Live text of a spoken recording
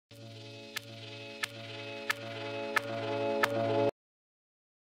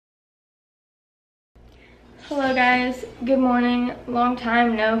Hello guys, good morning. Long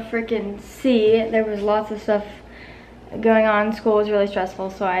time no freaking see. There was lots of stuff going on. School was really stressful,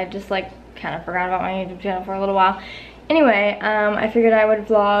 so I just like kind of forgot about my YouTube channel for a little while. Anyway, I figured I would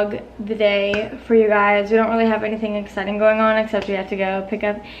vlog the day for you guys. We don't really have anything exciting going on except we have to go pick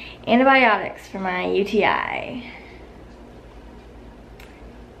up antibiotics for my UTI.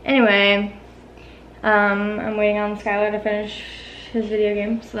 Anyway, I'm waiting on Skylar to finish his video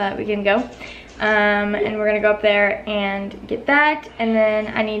game so that we can go. And we're gonna go up there and get that, and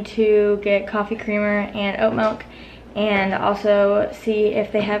then I need to get coffee creamer and oat milk and also see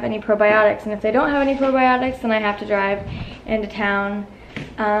if they have any probiotics, and if they don't have any probiotics then I have to drive into town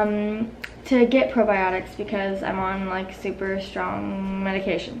to get probiotics because I'm on like super strong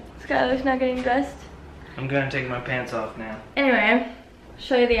medication. Skylar's not getting dressed. I'm gonna take my pants off now. Anyway, I'll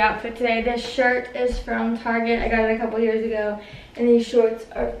show you the outfit today. This shirt is from Target. I got it a couple years ago, and these shorts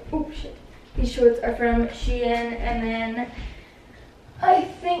are, oh shit. These shorts are from Shein, and then I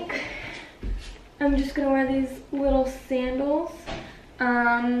think I'm just gonna wear these little sandals.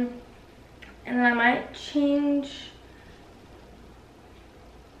 And then I might change,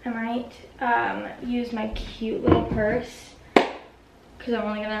 use my cute little purse because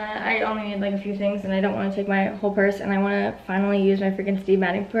I only need like a few things and I don't want to take my whole purse, and I want to finally use my freaking Steve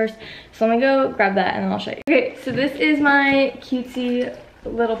Madden purse. So let me go grab that and then I'll show you. Okay, so this is my cutesy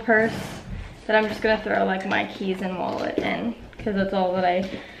little purse that I'm just gonna throw like my keys and wallet in because that's all that I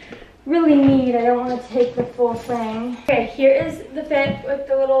really need. I don't want to take the full thing. Okay, here is the fit with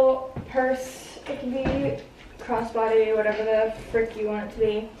the little purse. It can be crossbody, whatever the frick you want it to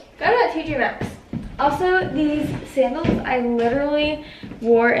be. Got it at TJ Maxx. Also, these sandals I literally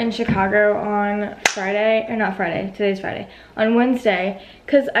wore in Chicago on Friday, or not Friday, today's Friday, on Wednesday,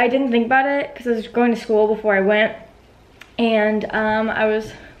 because I didn't think about it because I was going to school before I went, and I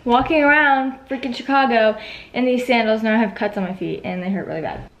was walking around freaking Chicago in these sandals. Now I have cuts on my feet and they hurt really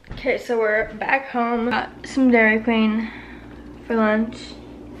bad. Okay, so we're back home. Got some Dairy Queen for lunch.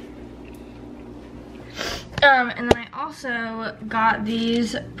 And then I also got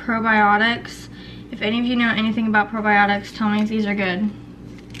these probiotics. If any of you know anything about probiotics, tell me if these are good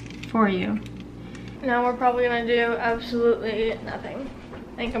for you. Now we're probably gonna do absolutely nothing.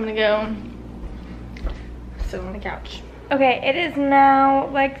 I think I'm gonna go sit on the couch. Okay, it is now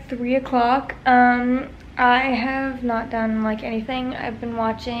like 3 o'clock. I have not done like anything. I've been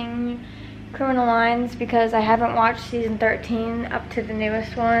watching Criminal Minds because I haven't watched season 13 up to the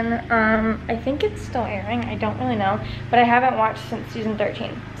newest one. I think it's still airing, I don't really know, but I haven't watched since season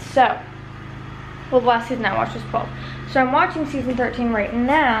 13. So, well, the last season I watched was 12. So I'm watching season 13 right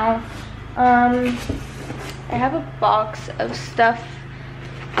now. I have a box of stuff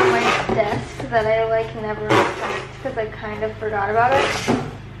on my desk that I like never packed because I kind of forgot about it.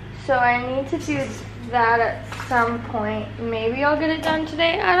 So I need to do that at some point. Maybe I'll get it done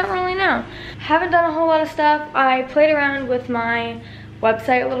today. I don't really know. Haven't done a whole lot of stuff. I played around with my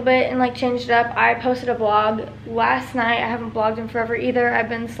website a little bit and like changed it up. I posted a blog last night. I haven't blogged in forever either. I've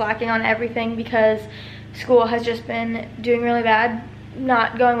been slacking on everything because school has just been doing really bad.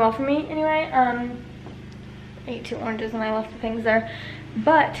 Not going well for me anyway. I ate 2 oranges and I left the things there.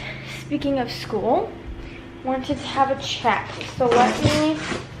 But speaking of school, wanted to have a chat. So let me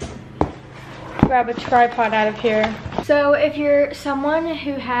grab a tripod out of here. So if you're someone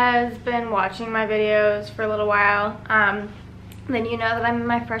who has been watching my videos for a little while, then you know that I'm in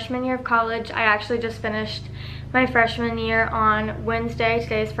my freshman year of college. I actually just finished my freshman year on Wednesday.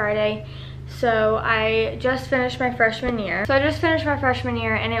 Today is Friday. So I just finished my freshman year.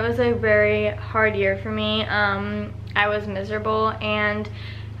 And it was a very hard year for me. I was miserable, and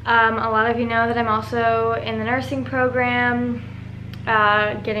a lot of you know that I'm also in the nursing program,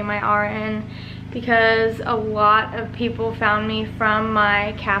 getting my RN, because a lot of people found me from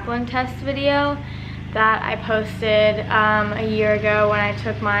my Kaplan test video that I posted a year ago when I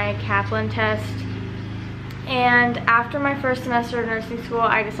took my Kaplan test. And after my first semester of nursing school,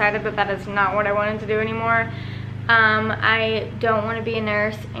 I decided that that is not what I wanted to do anymore. I don't want to be a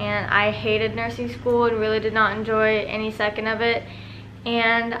nurse, and I hated nursing school and really did not enjoy any second of it.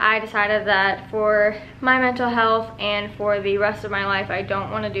 And I decided that for my mental health and for the rest of my life, I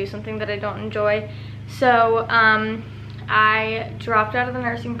don't want to do something that I don't enjoy. So I dropped out of the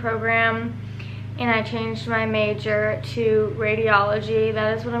nursing program and I changed my major to radiology.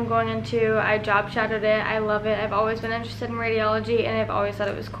 That is what I'm going into. I job shadowed it. I love it. I've always been interested in radiology and I've always thought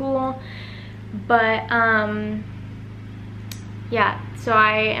it was cool. But yeah, so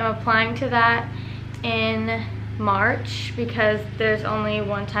I am applying to that in March because there's only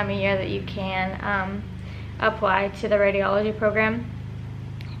one time a year that you can apply to the radiology program.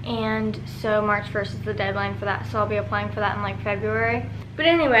 and so March 1st is the deadline for that, so I'll be applying for that in like February. But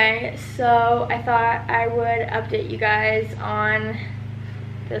anyway, so I thought I would update you guys on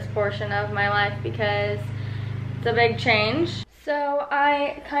this portion of my life because it's a big change. So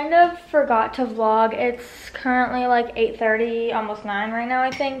I kind of forgot to vlog. It's currently like 8:30, almost 9 right now,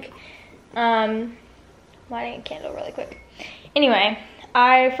 I think. Lighting a candle really quick. Anyway,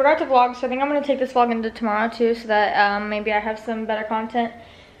 I forgot to vlog, so I think I'm gonna take this vlog into tomorrow too, so that maybe I have some better content.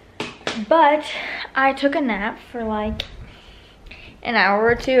 But I took a nap for like an hour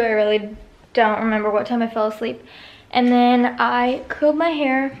or two. I really don't remember what time I fell asleep. And then I curled my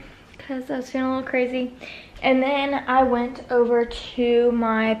hair because I was feeling a little crazy. And then I went over to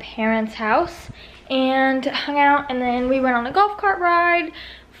my parents' house and hung out, and then we went on a golf cart ride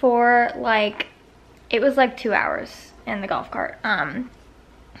for like, it was like 2 hours in the golf cart.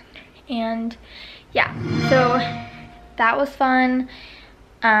 And yeah, so that was fun.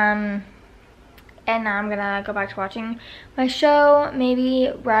 And now I'm gonna go back to watching my show,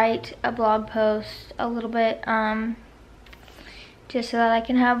 maybe write a blog post a little bit, just so that I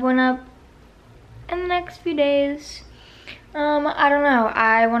can have one up in the next few days. I don't know,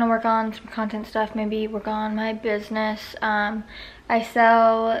 I want to work on some content stuff, maybe work on my business. I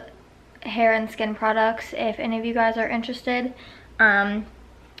sell hair and skin products if any of you guys are interested.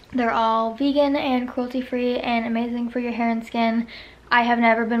 They're all vegan and cruelty-free and amazing for your hair and skin. I have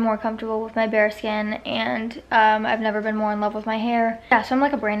never been more comfortable with my bare skin, and I've never been more in love with my hair. Yeah, so I'm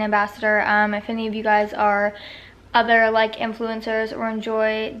like a brand ambassador. If any of you guys are other like influencers or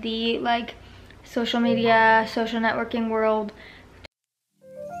enjoy the like social media, social networking world,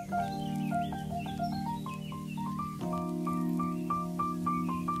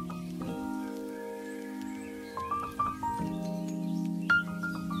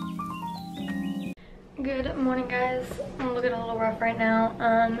 good morning guys. I'm looking a little rough right now,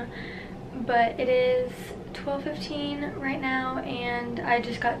 but it is 12:15 right now, and I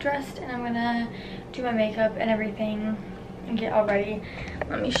just got dressed and I'm gonna do my makeup and everything and get all ready.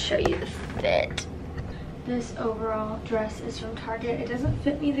 Let me show you the fit. This overall dress is from Target. It doesn't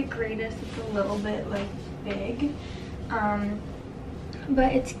fit me the greatest, it's a little bit like big,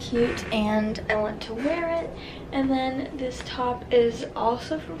 but it's cute and I want to wear it. And then this top is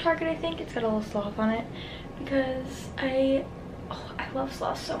also from Target, I think. It's got a little sloth on it because I love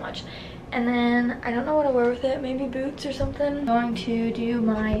sloths so much. And then I don't know what to wear with it, maybe boots or something. I'm going to do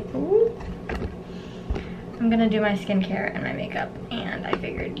my skincare and my makeup, and I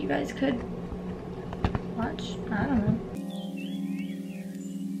figured you guys could watch. I don't know.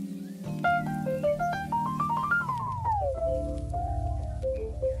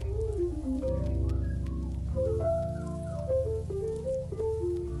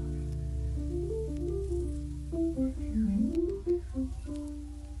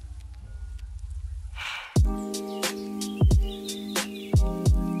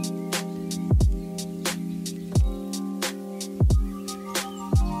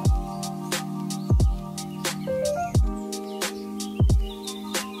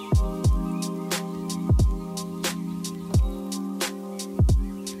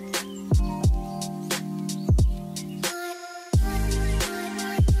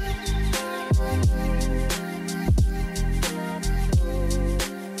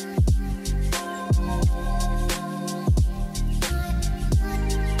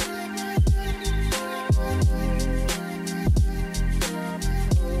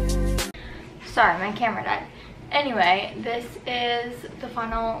 Sorry, my camera died. Anyway, this is the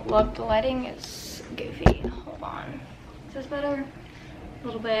final look. The lighting is goofy. Hold on. Is this better? A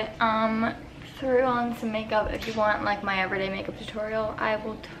little bit. Threw on some makeup. If you want like my everyday makeup tutorial, I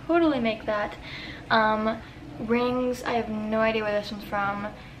will totally make that. Rings, I have no idea where this one's from.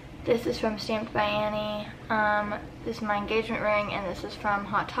 This is from Stamped by Annie. This is my engagement ring, and this is from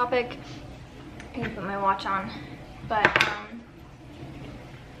Hot Topic. I need to put my watch on, but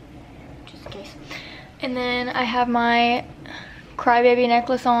just in case. And then I have my Crybaby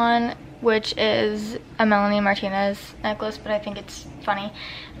necklace on, which is a Melanie Martinez necklace, but I think it's funny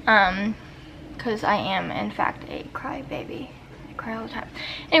because I am in fact a crybaby. I cry all the time.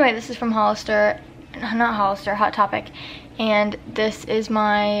 Anyway, this is from Hot Topic, and this is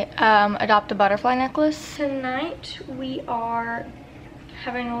my Adopt a Butterfly necklace. Tonight we are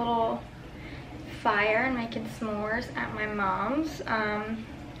having a little fire and making s'mores at my mom's.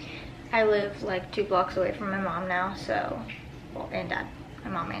 I live like 2 blocks away from my mom now, so, well, and dad, my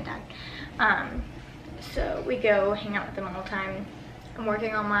mom and dad. So we go hang out with them all the time. I'm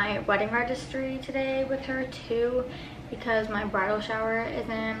working on my wedding registry today with her too, because my bridal shower is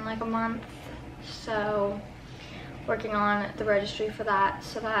in like a month. So working on the registry for that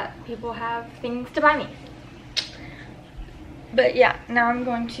so that people have things to buy me. But yeah, now I'm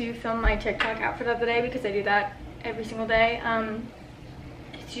going to film my TikTok outfit of the day because I do that every single day.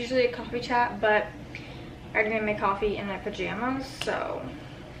 It's usually a coffee chat, but I already made my coffee in my pajamas, so